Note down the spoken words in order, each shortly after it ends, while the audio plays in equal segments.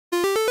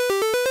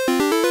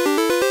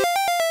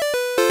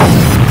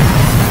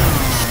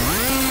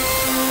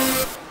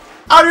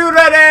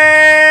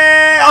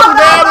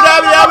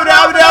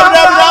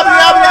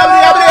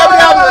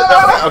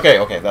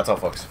Okay, that's all,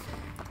 folks.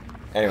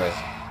 Anyways.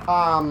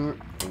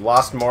 We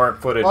lost more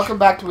footage. Welcome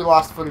back to We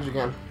Lost Footage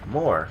again.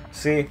 More.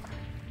 See,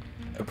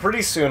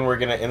 pretty soon we're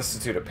going to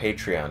institute a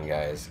Patreon,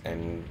 guys,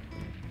 and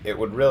it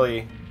would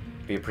really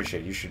be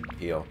appreciated. You should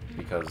heal,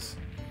 because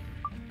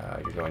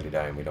you're going to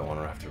die, and we don't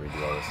want to have to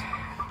redo all this.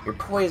 You're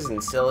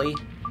poisoned, silly.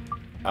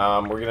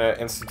 We're going to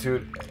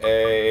institute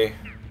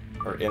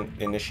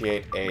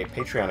initiate a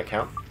Patreon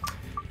account,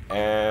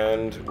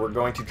 and we're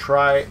going to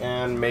try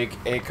and make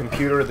a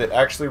computer that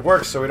actually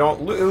works so we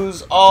don't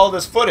lose all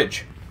this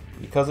footage,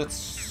 because it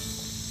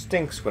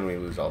stinks when we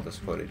lose all this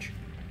footage.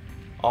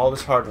 All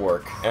this hard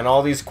work, and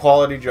all these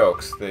quality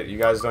jokes that you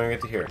guys don't even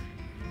get to hear.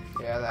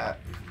 Yeah, that.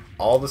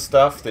 All the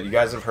stuff that you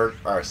guys have heard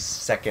are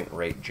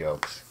second-rate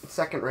jokes.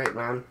 Second-rate,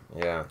 man.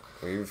 Yeah.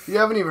 You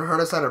haven't even heard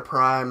us at our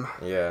prime.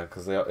 Yeah,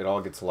 because it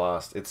all gets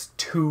lost. It's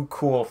too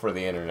cool for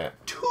the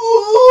internet. Too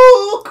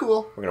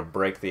cool. We're going to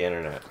break the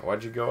internet.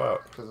 Why'd you go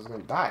out? Because it's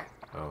going to die.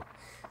 Oh.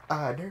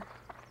 Dude.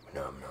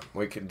 No.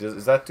 Wait,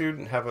 does that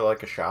dude have,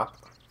 like, a shop?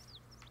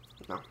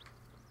 No.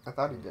 I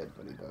thought he did,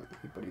 but he don't.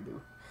 But he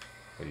do.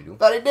 What do you do?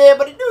 But he did,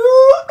 but he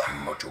do.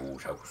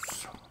 Macho's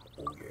house.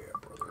 Oh, yeah,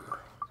 brother.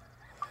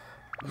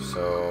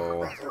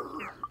 So...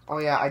 Oh,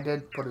 yeah, I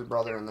did put his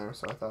brother in there,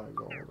 so I thought I'd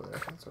go over there.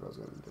 That's what I was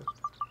going to do.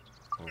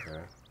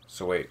 Okay.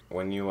 So, wait,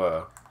 when you,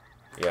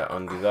 yeah,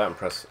 undo that and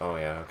press... Oh,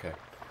 yeah, okay.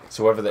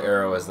 So, wherever the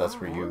arrow is, that's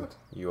where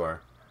you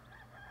are.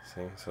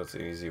 See? So, it's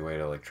an easy way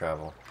to, like,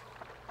 travel.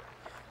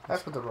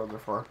 That's what the roads are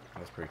for.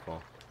 That's pretty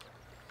cool.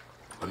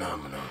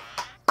 Phenomenal.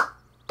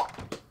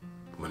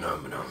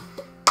 Phenomenal.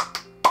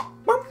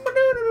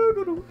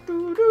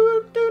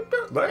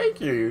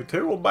 Thank you.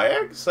 Tool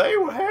bag. Say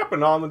what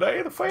happened on the day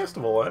of the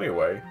festival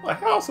anyway. The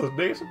house has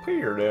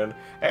disappeared, and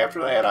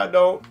after that I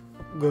don't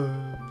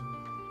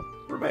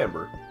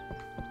remember.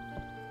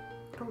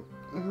 I don't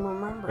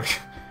remember.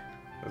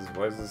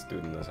 Why is this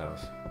dude in this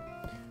house?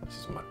 This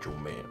is Macho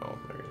Man. Oh,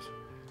 there he is.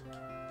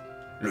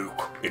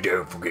 Luke, you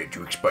don't forget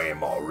to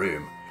expand my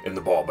room in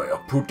the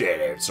barbell. Put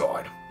that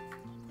outside.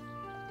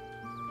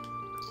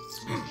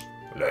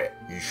 That,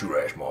 you should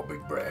ask my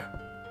big bro.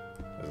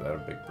 Is that a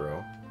big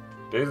bro?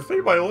 Did you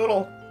see my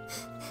little...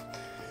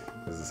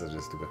 This is such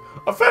a stupid...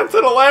 A fence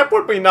and a lamp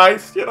would be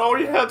nice, you know?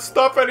 You had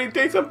stuff any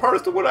decent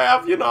person would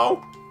have, you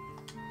know?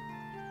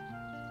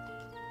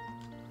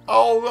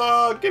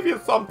 I'll, give you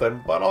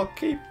something, but I'll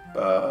keep,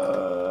 I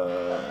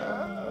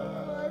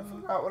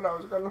forgot what I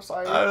was going to say.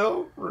 I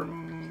don't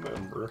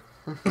remember.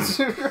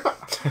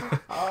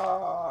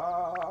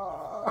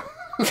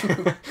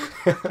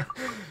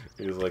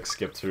 He's like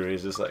skipped through.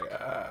 He's just like,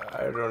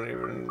 I don't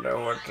even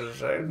know what to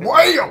say.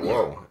 Wham!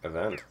 Whoa,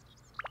 event.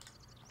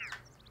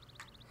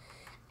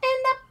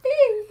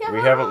 We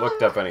haven't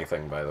looked up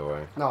anything, by the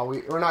way. No,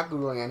 we're not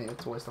Googling any.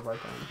 It's a waste of our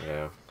time.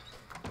 Yeah.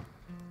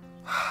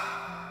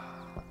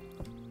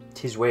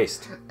 Tis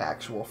waste.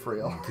 Actual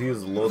frill.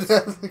 Tis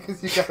lost.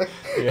 Because you gotta.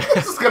 Yeah.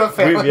 This is gonna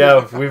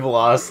fail. We've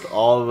lost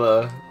all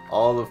the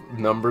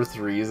number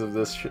 3s of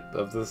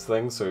this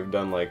thing. So we've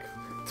done like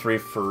 3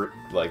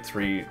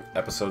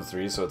 episode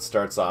 3. So it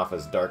starts off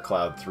as Dark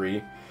Cloud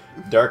 3,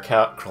 Dark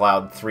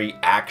Cloud 3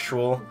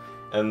 actual,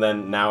 and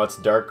then now it's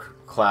Dark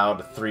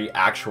Cloud 3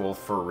 actual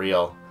for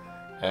real.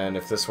 And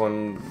if this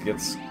one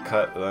gets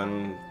cut,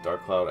 then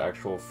Dark Cloud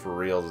actual for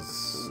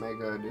real's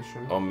Omega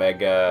edition.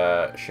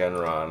 Omega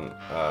Shenron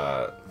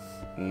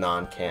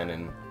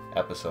non-canon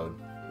episode.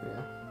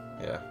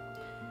 Yeah.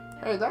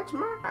 Hey, that's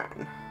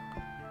mine.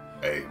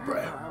 Hey,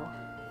 Brad.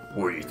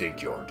 What do you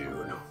think you're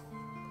doing?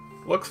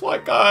 Looks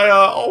like I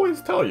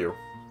always tell you.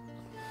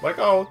 Like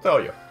I always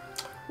tell you.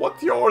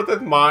 What's yours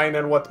is mine,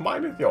 and what's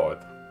mine is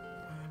yours.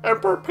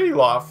 Emperor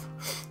Pilaf.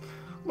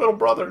 Little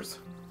brothers.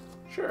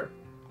 Sure.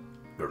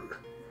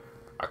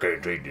 I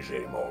can't take this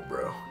anymore,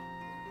 bro.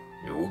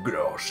 We'll get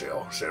all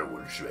settle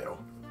with the settle.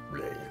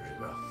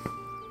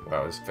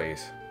 Wow, his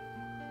face.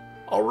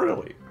 Oh,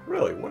 really?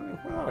 Really? When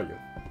are you?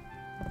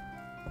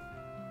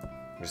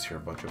 I just hear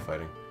a bunch of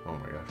fighting. Oh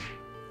my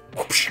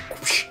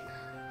gosh.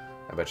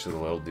 I bet you the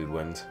little dude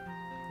wins.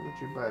 What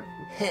you bet?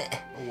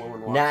 A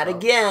woman walks Not out.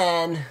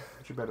 again!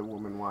 What you bet a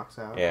woman walks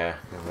out? Yeah,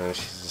 and then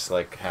she's just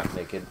like half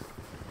naked,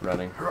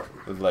 running,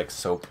 with like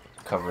soap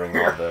covering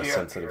all the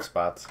sensitive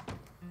spots.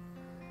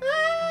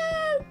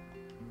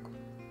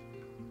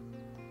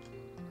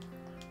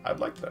 I'd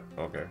like that.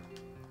 Okay.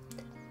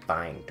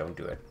 Fine, don't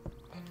do it.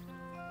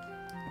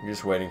 You're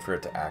just waiting for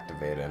it to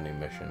activate a new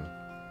mission.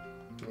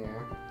 Yeah.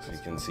 So you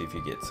can see if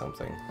you get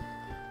something.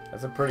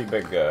 That's a pretty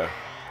big,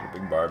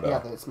 big barbell. Yeah,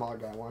 the smaller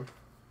guy one.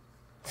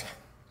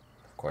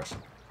 Of course.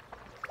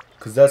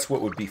 Because that's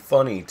what would be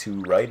funny to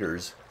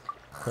writers.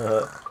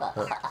 The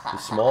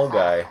small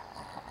guy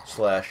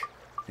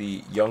 /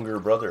 the younger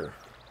brother.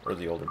 Or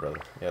the older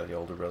brother. Yeah, the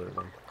older brother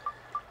one.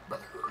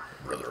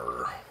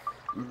 Brother.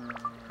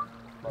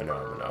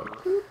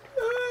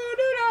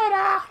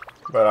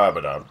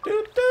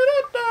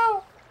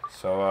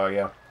 So,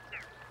 yeah.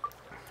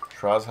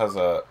 Shraz has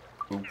a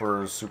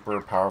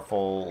super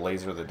powerful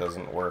laser that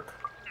doesn't work.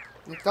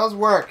 It does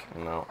work.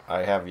 No, I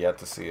have yet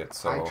to see it,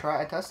 so...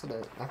 I tested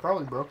it. I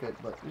probably broke it,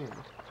 but, you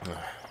know.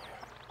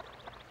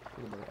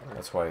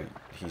 That's why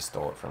he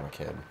stole it from a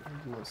kid. I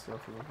did not steal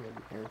from a kid.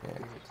 Eric gave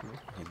it to me.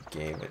 He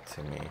gave it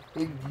to me.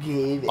 He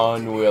gave it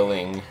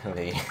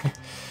Unwillingly.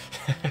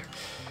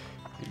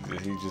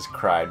 He just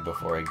cried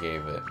before he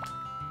gave it.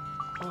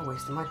 I'm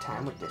wasting my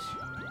time with this.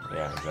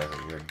 Yeah, exactly.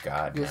 You're a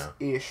god This now.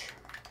 ish.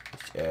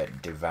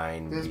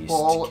 Divine This beast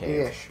ball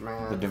cave. ish,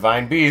 man. The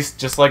divine beast,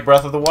 just like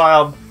Breath of the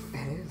Wild.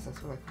 It is.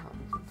 That's what I thought. It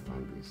was a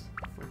divine beast.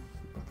 Breath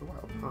of the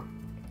Wild, huh?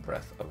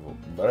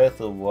 Breath of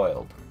the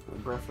Wild.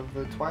 Breath of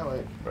the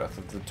Twilight. Breath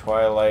of the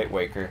Twilight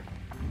Waker.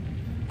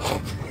 I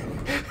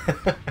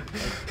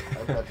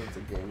bet that's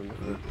a game in the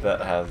future.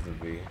 That has to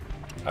be.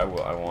 I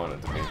want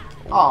it to be.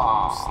 Ooh,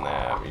 Aw.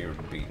 snap! You're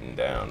beaten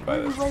down by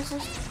You this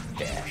racist?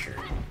 dasher.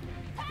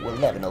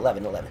 11.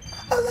 11.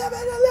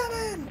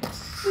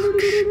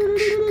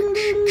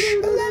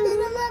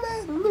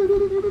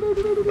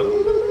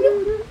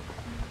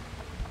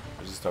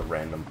 There's just a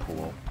random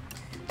pool.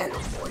 And a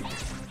void.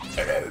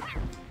 Hello,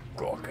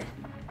 Rocky.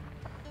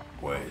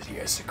 Where's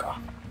Jessica?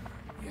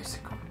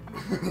 Jessica.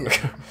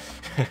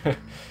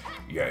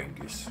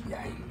 Yangus.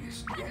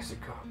 Yangus.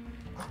 Jessica.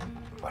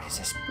 What is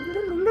this?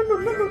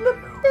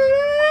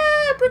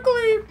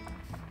 Prickly.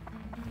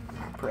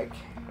 Prick.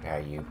 Are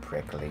you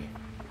prickly?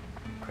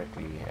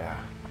 Prickly, yeah.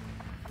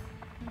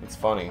 It's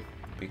funny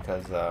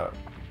because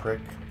prick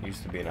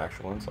used to be an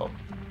actual insult.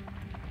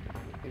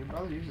 Your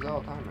brother uses it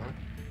all the time, man.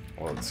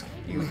 Well, it's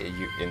you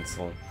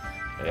insolent.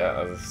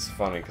 Yeah, it's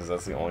funny because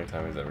that's the only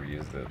time he's ever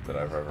used it that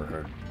I've ever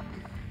heard.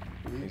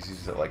 He's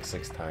used it like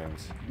 6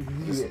 times.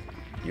 Just,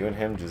 you and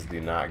him just do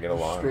not get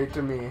along. Straight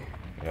to me.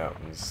 Yeah,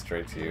 and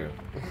straight to you.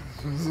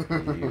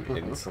 You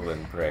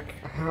insolent prick.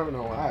 I don't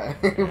know why.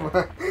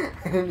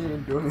 I didn't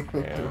even do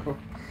anything Yeah. to him.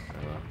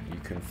 You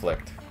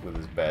conflict with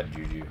his bad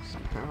juju.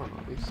 I don't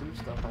know. They threw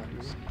stuff at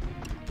me.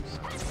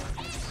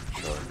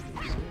 Sure.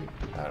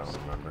 I don't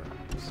remember.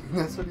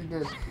 That's what he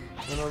did.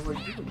 And I was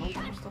like, dude, don't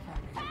throw stuff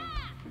at me.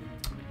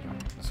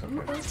 It's You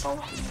okay.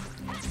 insolent.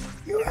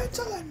 You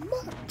insolent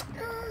mother.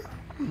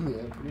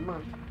 Yeah, pretty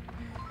much.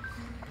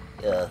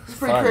 Yeah, It's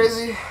pretty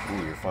crazy.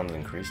 Ooh, your funds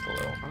increased a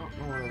little. I don't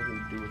know what I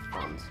can do with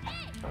funds.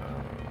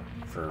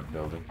 For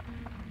building.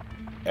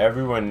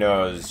 Everyone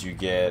knows you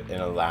get an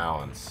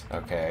allowance,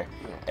 okay?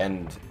 Yeah.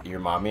 And your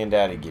mommy and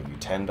daddy give you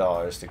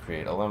 $10 to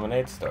create a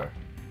lemonade store.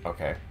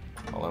 Okay,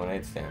 a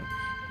lemonade stand.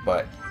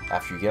 But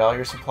after you get all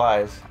your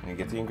supplies, and you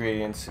get the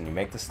ingredients, and you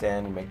make the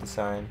stand, you make the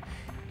sign,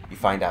 you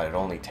find out it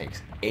only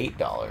takes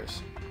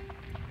 $8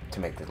 to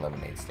make the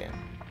lemonade stand.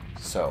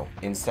 So,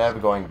 instead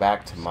of going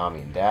back to mommy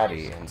and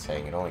daddy and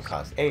saying it only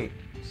costs $8,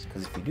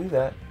 because if you do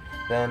that,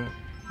 then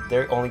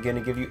they're only going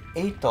to give you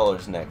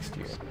 $8 next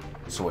year.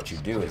 So what you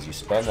do is you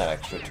spend that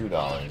extra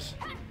 $2,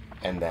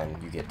 and then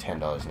you get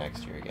 $10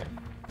 next year again.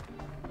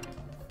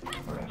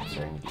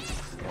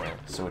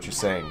 So what you're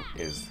saying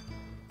is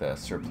the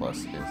surplus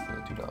is the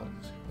 $2.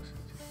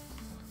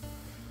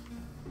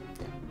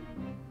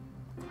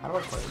 How do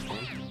I play this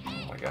game?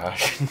 Oh my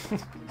gosh.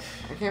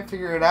 I can't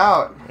figure it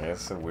out. Yeah,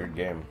 it's a weird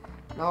game.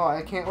 No,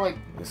 I can't, like,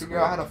 It's figure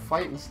out how weird. to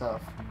fight and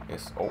stuff.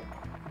 It's oh.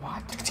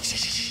 What?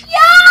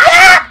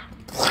 Yeah!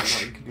 No,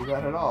 you can do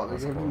that at all. They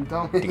didn't even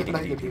tell me that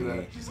I could do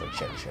that. She's like,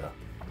 shut up.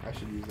 I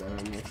should use that on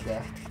the next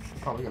day. I'm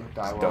probably gonna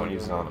die while Don't I'm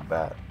use it doing on the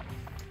bat.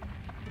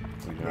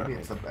 We do not Maybe need-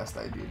 it's the best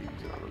idea to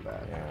use it on the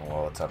bat. Yeah,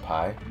 well, it's up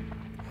high,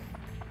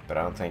 but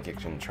I don't think it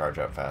can charge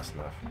up fast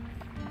enough.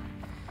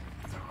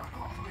 It's a run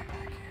all the way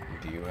back here.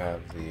 Do you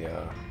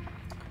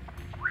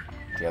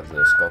have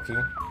the skull key?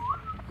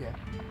 Yeah.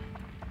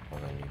 Well,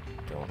 then you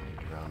don't need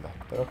to round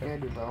back. But okay. Yeah,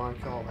 dude, but I want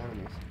to kill all the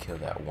enemies. Kill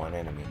that one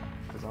enemy.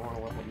 Because I want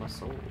to level my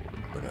sword.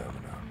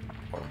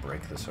 Or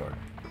break the sword.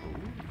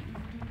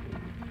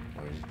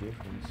 Where's the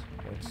difference?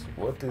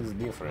 What is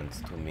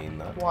difference to me?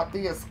 Not What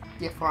is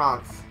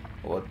difference?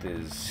 what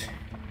is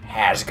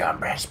has gone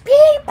breast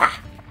paper.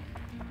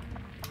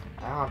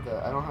 I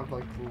don't have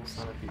like the little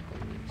centipede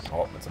things.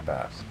 Oh, it's a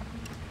bat.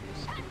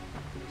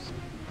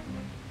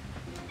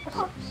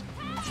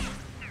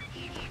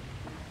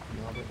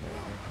 Nailed it.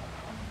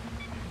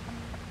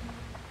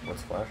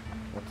 What's flash?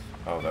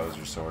 Oh, that was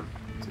your sword.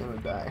 It's gonna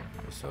die.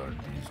 The sword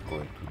is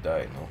going to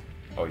die. No.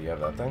 Oh, you have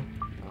that thing?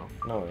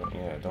 No. No.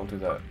 Yeah. Don't do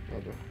that. Yeah, I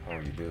do. Oh,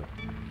 you do.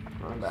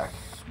 Run back.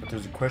 But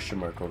there's a question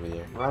mark over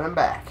there. Running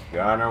back.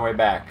 We're on our way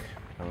back.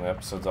 And the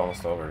episode's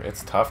almost over.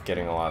 It's tough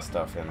getting a lot of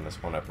stuff in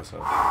this one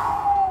episode.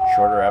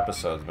 Shorter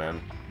episodes,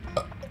 man.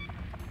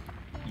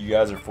 You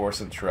guys are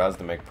forcing Shiraz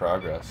to make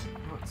progress.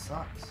 Oh, it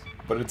sucks.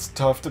 But it's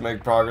tough to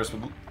make progress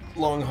with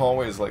long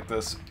hallways like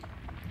this.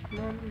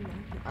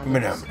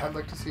 I'd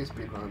like to see a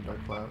speedrun of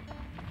Dark Cloud.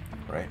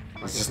 Right?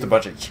 Like It's if just you- a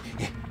bunch of...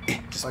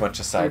 just a Like, bunch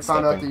of so you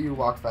found out that sidestepping. you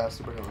walk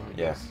faster by going like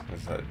Yeah, this.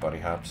 it's that bunny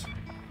hops.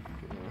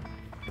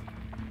 Yeah.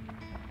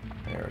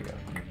 There we go.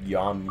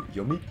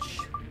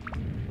 Yomich.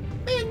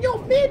 Man, yo,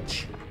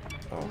 bitch!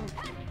 Oh.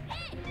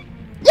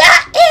 Yeah!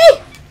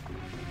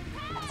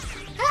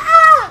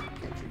 Ah!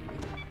 Can't treat me.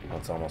 Well,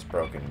 it's almost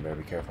broken. You better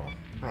be careful.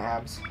 My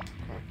abs. Okay.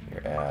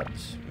 Your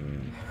abs.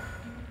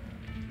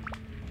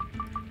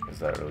 Is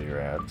that really your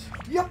abs?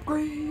 The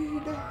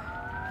upgrade!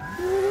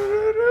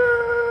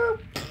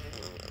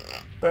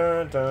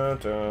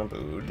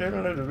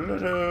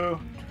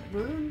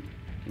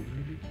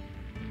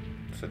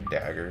 It's a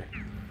dagger.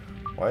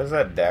 Why is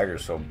that dagger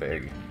so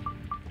big?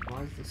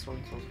 Why is this sword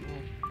so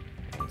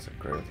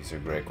small? These are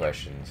great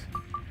questions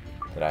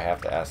that I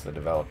have to ask the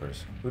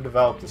developers. Who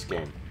developed this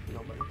game?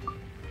 Nobody.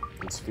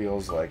 This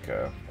feels like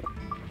a...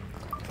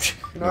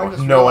 I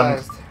just no one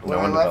realized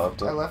when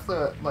developed it. I left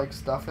the like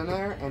stuff in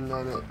there, and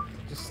then it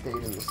just stayed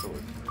in the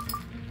sword.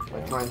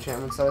 Like my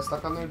enchantments that I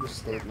stuck on there just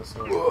stayed in the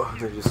sword.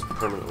 They're just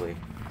permanently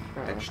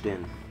Apparently. etched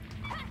in.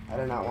 I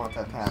did not want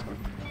that to happen.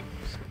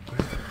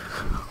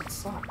 It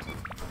sucked.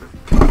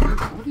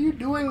 What are you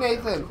doing,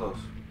 Nathan? Close.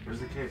 Where's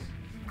the case?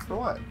 For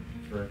what?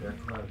 For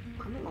that cloud.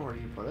 I don't know where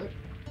you put it.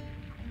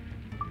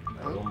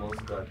 I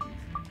almost got it.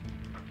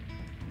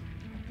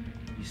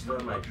 You still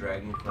have my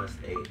Dragon Quest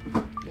 8.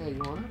 Yeah, you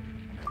want it?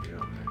 I do,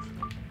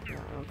 actually. Yeah,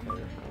 I don't care. I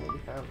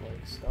already have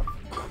like stuff.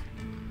 I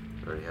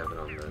already have it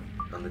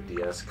on the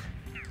DS.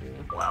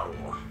 Yeah.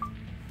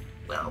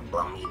 Well,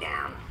 blow me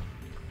down.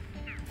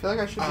 I feel like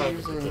I should be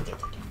using. I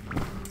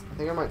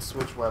think I might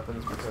switch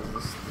weapons because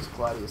this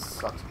Gladius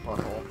sucks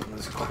butthole.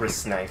 This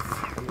Chris knife.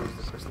 I use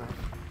the Chris knife.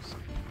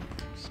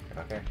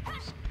 Okay.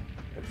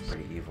 It's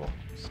pretty evil.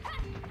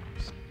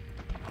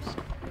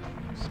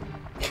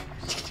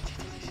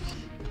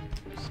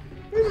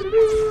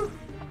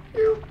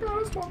 You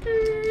got us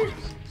monkey.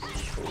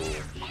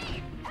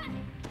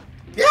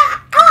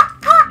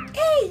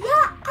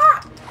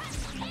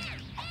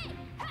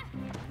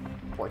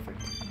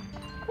 Perfect.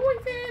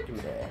 Give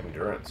me that.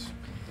 Endurance.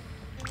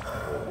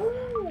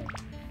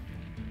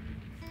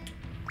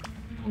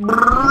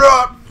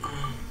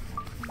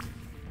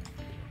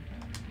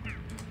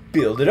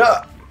 Build it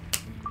up.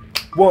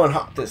 One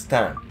hop this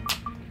time.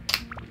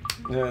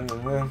 Left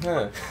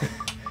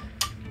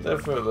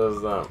foot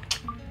does that.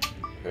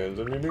 Hands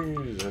on your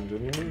knees, hands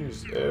on your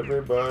knees.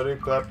 Everybody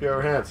clap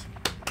your hands.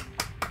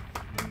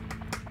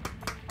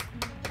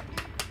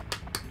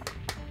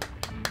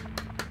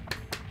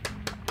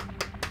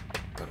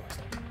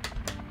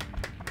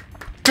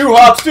 Two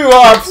hops, two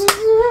hops!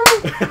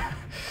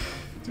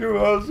 Two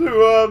hops,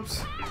 two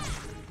hops.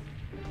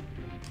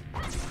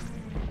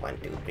 1,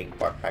 2, 3,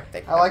 4, 5,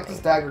 6. I like this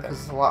dagger because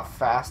it's a lot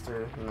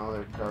faster than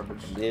other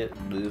garbage.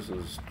 This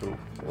is too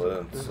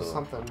well, There's so,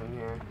 something in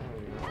here.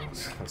 There we go.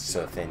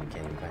 so thin,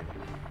 can't you find it?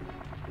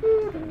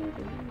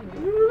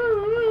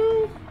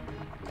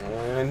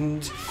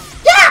 And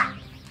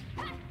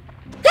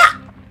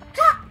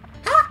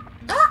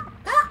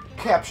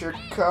Capture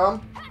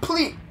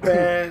complete.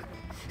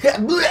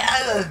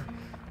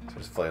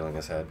 Just flailing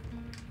his head.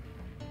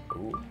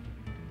 Ooh.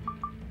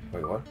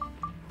 Wait, what?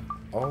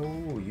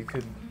 Oh, you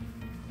could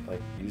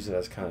like use it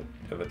as kind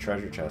of a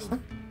treasure chest.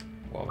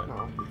 Well then.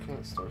 No, you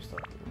can't store stuff.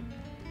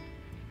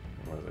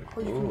 What is it? Oh,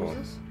 you can use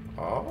this?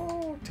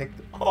 Oh, take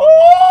the.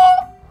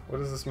 Oh! What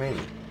does this mean?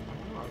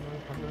 Oh,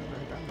 I've never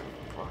done that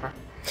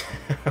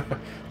before.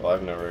 Well,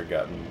 I've never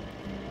gotten.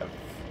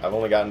 I've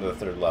only gotten to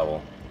the 3rd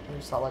level, I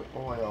just saw like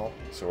oil.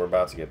 so we're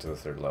about to get to the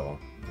 3rd level.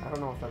 I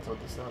don't know if that's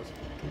what this does.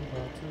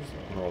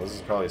 No, this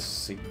is probably a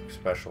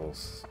special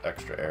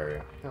extra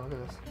area. Yeah, look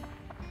at this.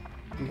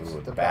 Ooh,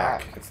 It's the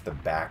back. back. It's the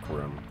back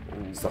room.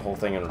 It's the whole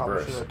thing in Probably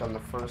should reverse. have done the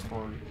first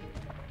one.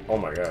 Oh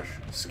my gosh.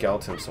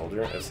 Skeleton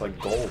soldier. It's like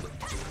gold.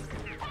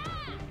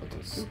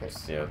 Two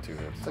hits. Yeah, 2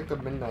 hits. It's like the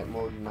midnight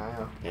mode in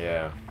Naya.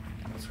 Yeah.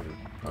 That's what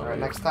Alright,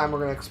 next time we're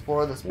gonna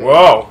explore this bit.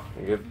 Whoa!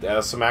 We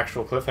get some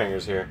actual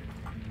cliffhangers here.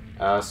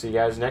 See you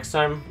guys next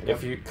time.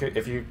 Yep.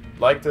 If you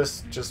like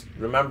this, just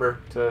remember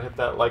to hit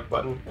that like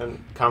button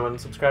and comment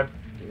and subscribe.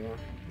 Yeah.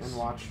 And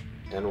watch.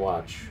 And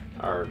watch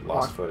our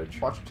lost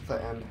footage. Watch to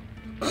the end.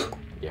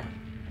 Yeah,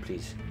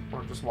 please.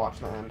 Or just watch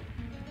the end.